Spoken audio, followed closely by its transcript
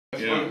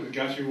That's what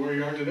got you where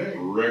you are today.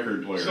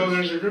 Record players. So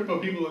there's a group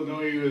of people that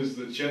know you as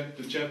the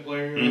Chet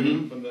player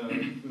from the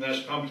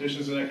national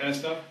competitions and that kind of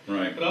stuff.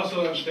 Right. But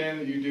also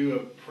understand that you do a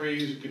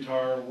praise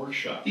guitar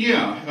workshop.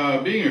 Yeah,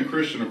 being a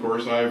Christian, of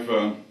course, I've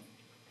done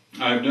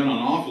an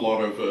awful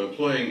lot of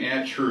playing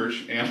at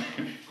church, and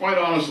quite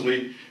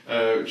honestly,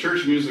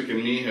 church music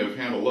and me have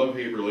had a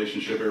love-hate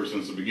relationship ever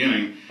since the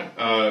beginning.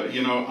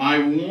 I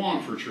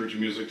want for church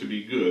music to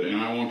be good, and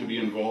I want to be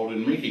involved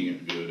in making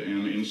it good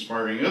and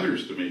inspiring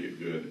others to make it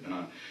good.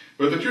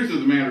 But the truth of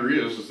the matter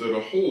is that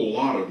a whole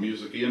lot of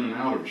music in and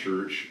out of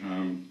church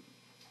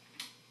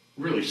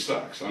really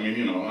sucks. I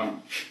mean,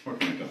 what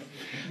can I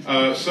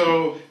tell you?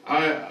 So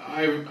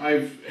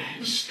I've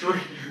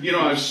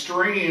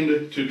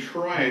strained to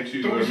try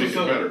to make it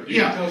better.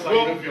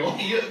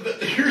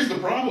 Here's the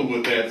problem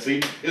with that.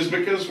 See, is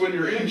because when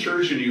you're in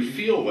church and you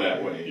feel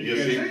that way, you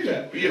can't say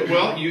that. Yeah,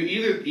 well, you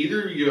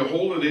either you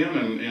hold it in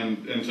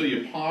and until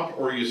you pop,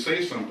 or you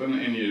say something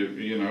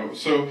and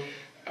so.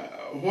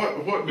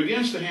 What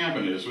begins to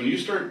happen is when you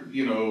start,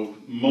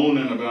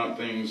 moaning about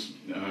things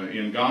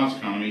in God's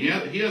economy,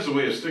 he has a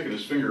way of sticking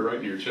his finger right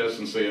in your chest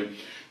and saying,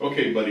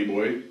 "Okay, buddy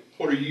boy,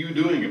 what are you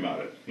doing about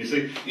it?" You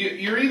see,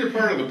 you're either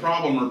part of the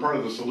problem or part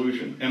of the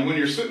solution. And when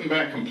you're sitting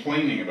back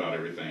complaining about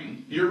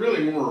everything, you're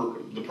really more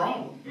the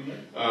problem.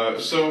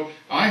 So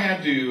I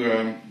had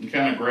to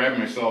kind of grab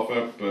myself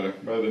up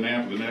by the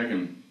nape of the neck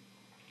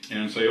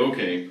and say,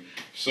 okay,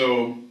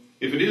 so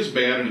if it is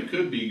bad and it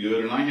could be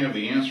good and I have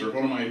the answer,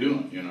 what am I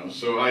doing?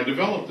 So I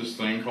developed this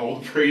thing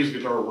called the Praise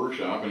Guitar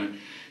Workshop, and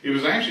it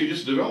was actually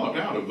just developed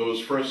out of those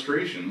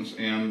frustrations.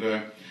 And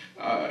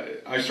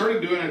I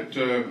started doing it.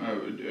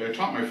 I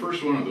taught my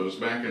first one of those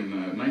back in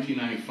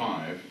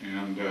 1995,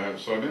 and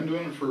so I've been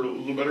doing it for a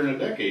little better than a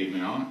decade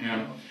now.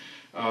 And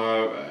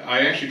I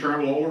actually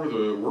traveled all over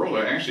the world.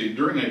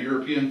 During that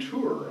European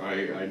tour,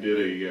 I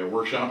did a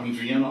workshop in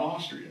Vienna,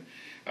 Austria.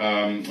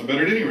 But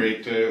at any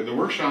rate, the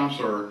workshops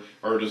are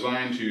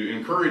designed to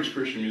encourage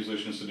Christian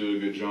musicians to do a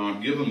good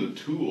job, give them the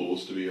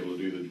tools to be able to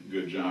do the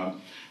good job,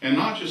 and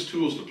not just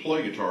tools to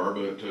play guitar,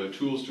 but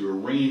tools to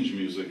arrange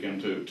music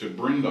and to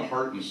bring the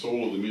heart and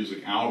soul of the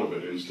music out of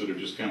it instead of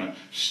just kind of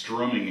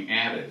strumming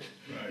at it.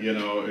 Right.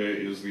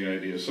 Is the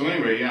idea. So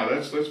anyway, yeah,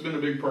 that's been a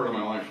big part of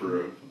my life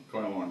for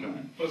quite a long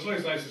time. Well, it's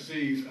always nice to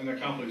see an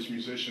accomplished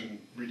musician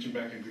reaching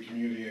back into the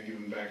community and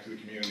giving back to the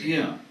community.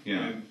 Yeah.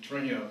 And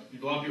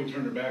a lot of people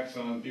turn their backs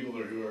on people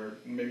who are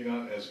maybe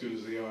not as good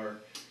as they are.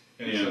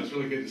 And so it's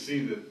really good to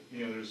see that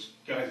there's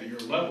guys at your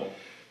level.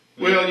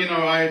 Well,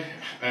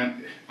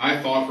 I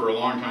thought for a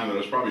long time that I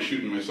was probably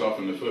shooting myself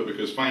in the foot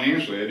because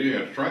financially I do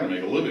have to try to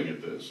make a living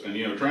at this. And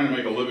trying to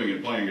make a living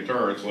at playing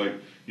guitar, it's like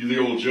the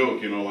old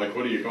joke, like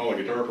what do you call a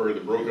guitar player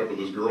that broke up with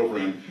his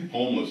girlfriend,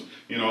 homeless?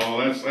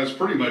 That's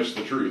pretty much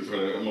the truth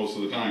most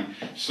of the time.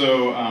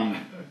 So at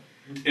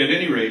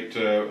any rate,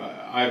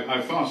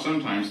 I've thought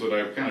sometimes that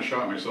I've kind of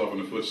shot myself in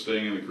the foot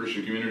staying in the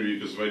Christian community,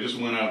 because if I just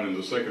went out into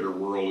the secular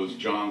world as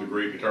John, the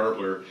great guitar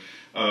player,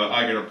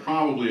 I could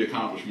probably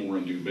accomplish more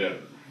and do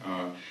better.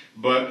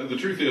 But the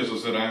truth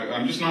is that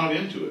I'm just not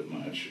into it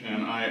much,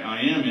 and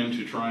I am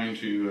into trying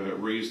to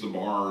raise the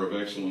bar of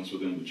excellence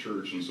within the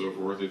church and so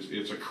forth.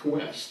 It's a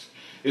quest.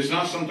 It's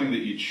not something that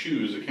you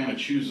choose. It kind of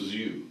chooses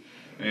you,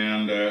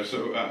 and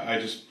so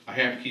I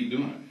have to keep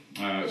doing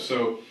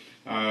it.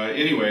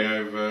 Anyway,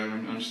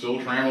 I'm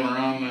still traveling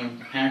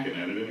around hacking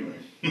at it anyway.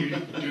 You're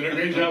doing a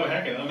great job of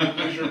hacking. I'm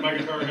pretty sure my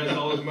guitar has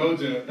all those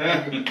modes in it. I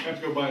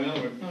have to go buy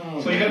another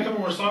one. So you got a couple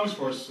more songs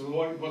for us. So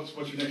what's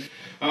your next?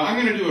 I'm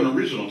going to do an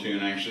original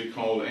tune actually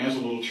called "As a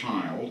Little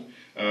Child."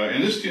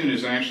 And this tune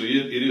is actually,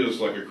 it is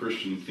like a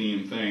Christian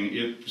themed thing.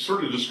 It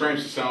sort of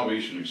describes the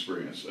salvation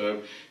experience.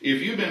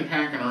 If you've been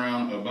packing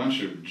around a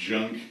bunch of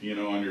junk,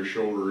 on your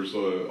shoulders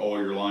all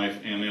your life,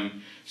 and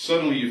then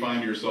suddenly you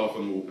find yourself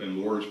in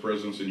the Lord's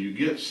presence and you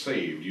get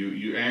saved,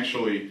 you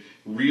actually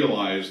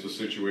realize the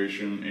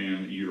situation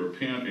and you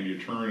repent and you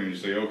turn and you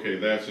say, okay,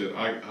 that's it,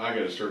 I got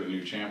to start a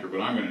new chapter,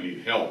 but I'm going to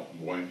need help,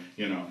 boy,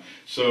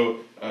 So,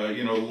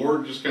 the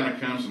Lord just kind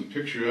of comes and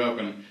picks you up,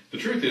 and the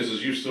truth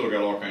is you've still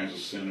got all kinds of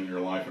sin in your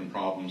life and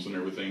problems and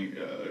everything,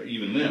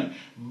 even then.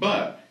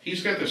 But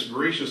He's got this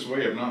gracious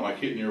way of not like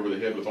hitting you over the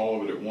head with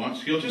all of it at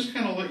once. He'll just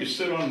kind of let you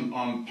sit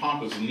on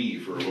Papa's knee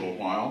for a little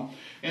while,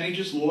 and He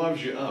just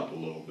loves you up a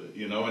little bit,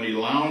 and He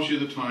allows you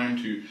the time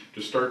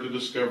to start to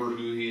discover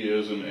who He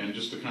is and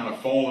just to kind of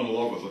fall in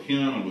love with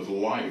Him and with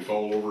life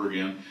all over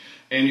again.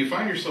 And you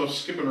find yourself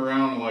skipping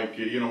around like,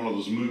 one of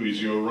those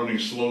movies, running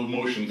slow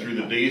motion through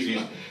the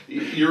daisies.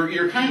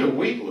 You're kind of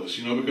weightless,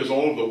 because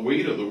all of the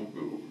weight of the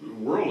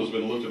world has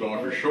been lifted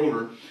off your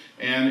shoulder,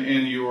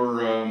 and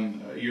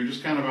you're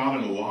just kind of out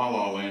in the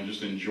la-la land,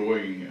 just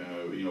enjoying,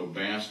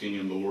 basking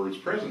in the Lord's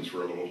presence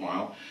for a little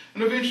while.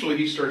 And eventually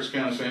He starts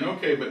kind of saying,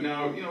 okay, but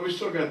now, we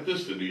still got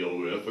this to deal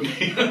with,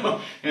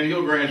 and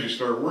He'll gradually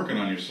start working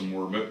on you some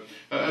more. But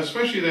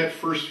especially that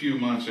first few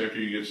months after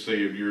you get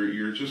saved,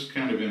 you're just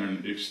kind of in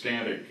an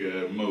ecstatic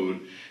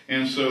mode.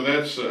 And so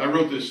I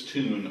wrote this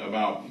tune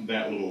about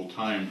that little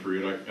time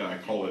period. I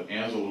call it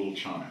 "As a Little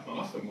Child."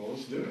 Awesome. Well,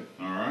 let's do it.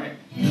 All right.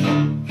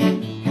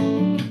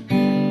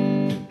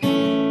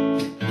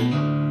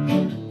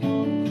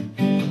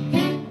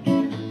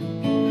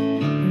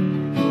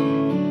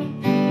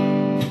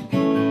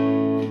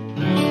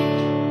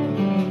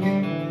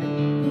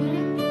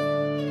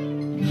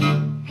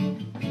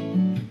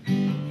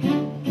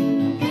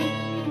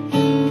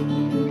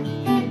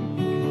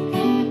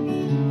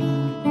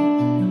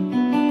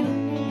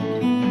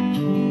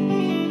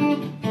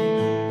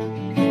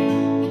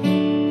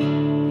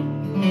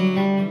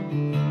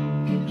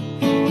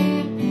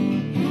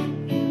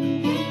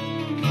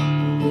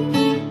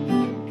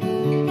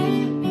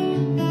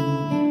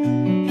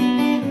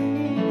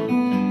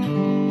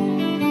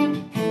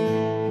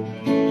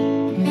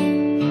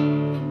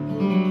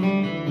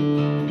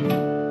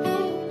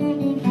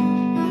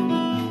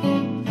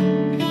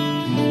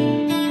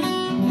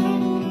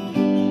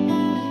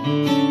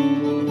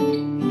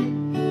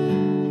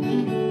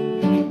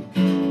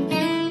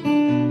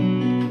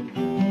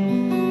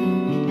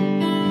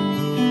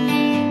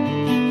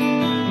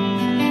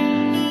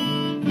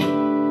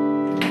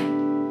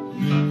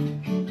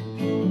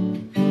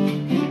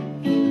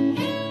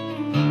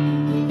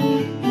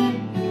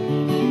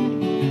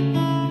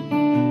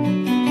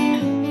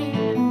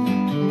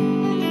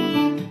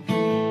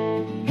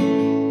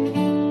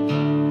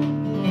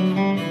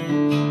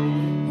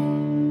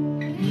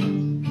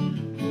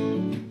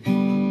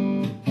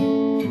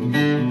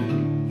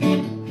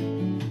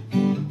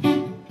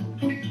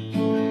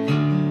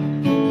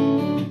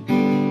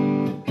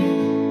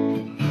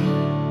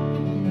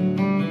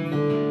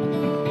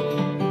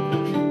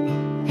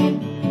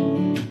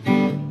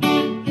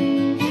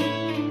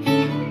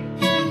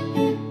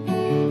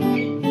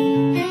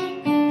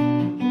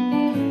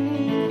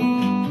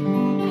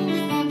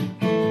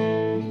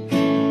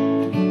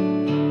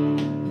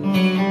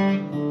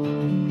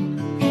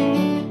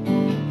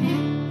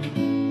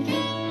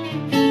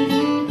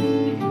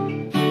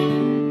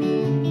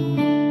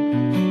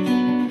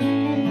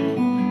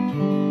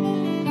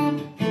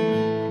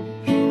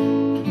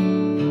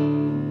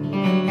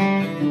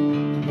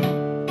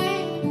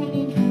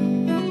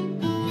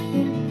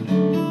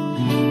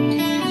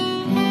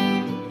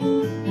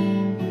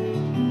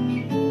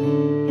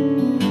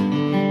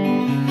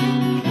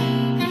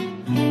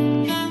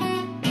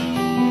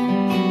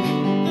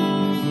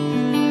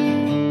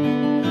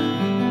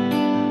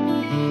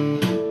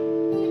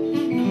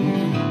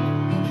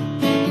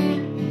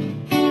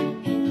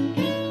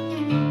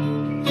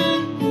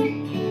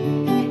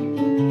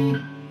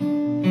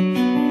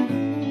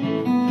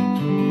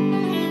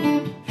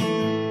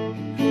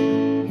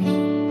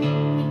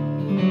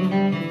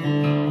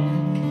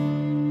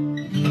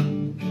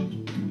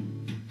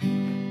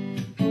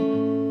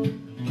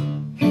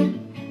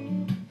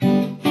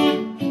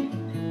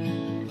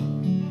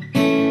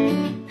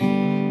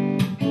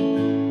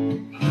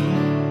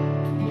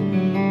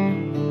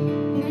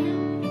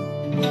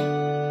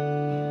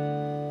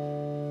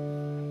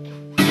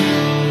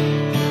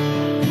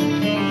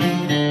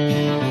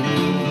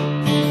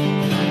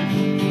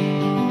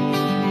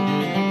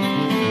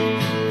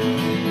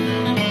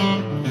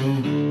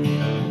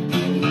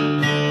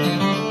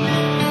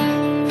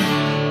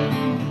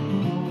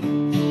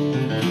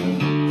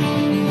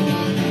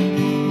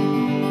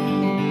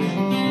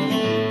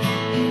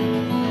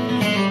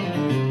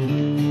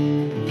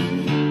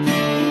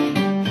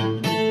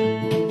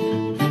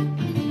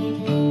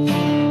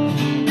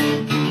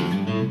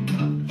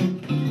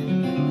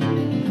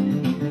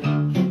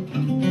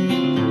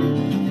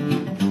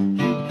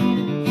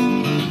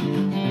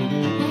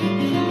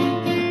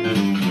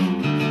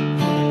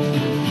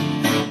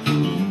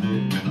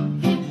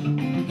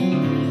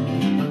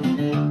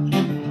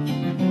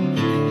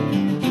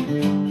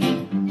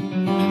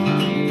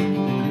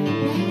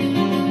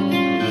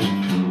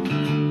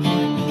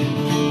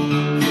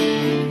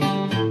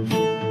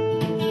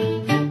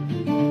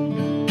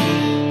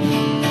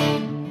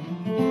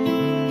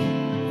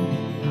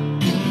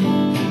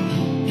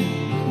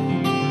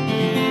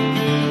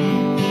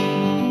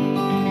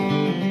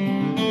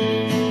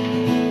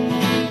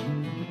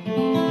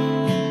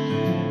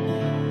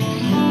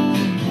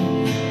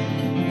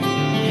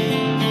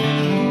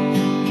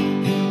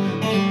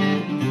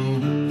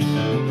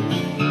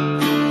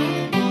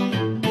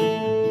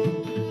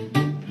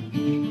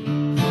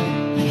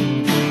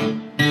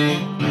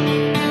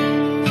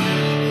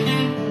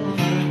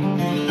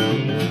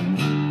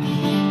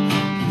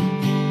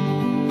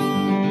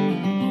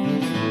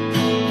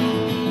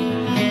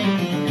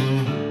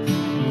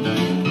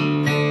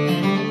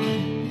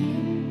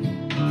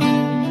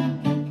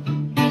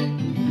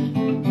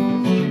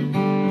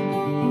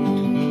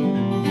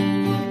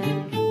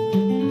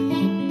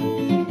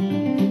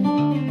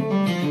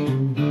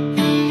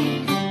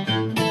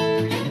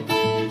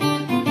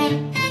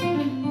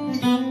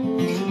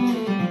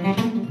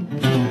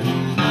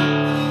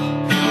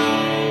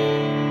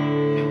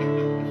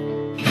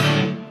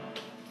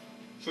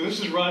 So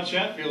this is Rod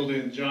Chatfield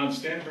and John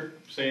Stanford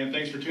saying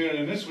thanks for tuning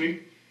in this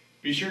week.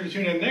 Be sure to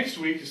tune in next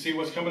week to see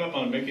what's coming up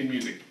on Making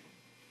Music.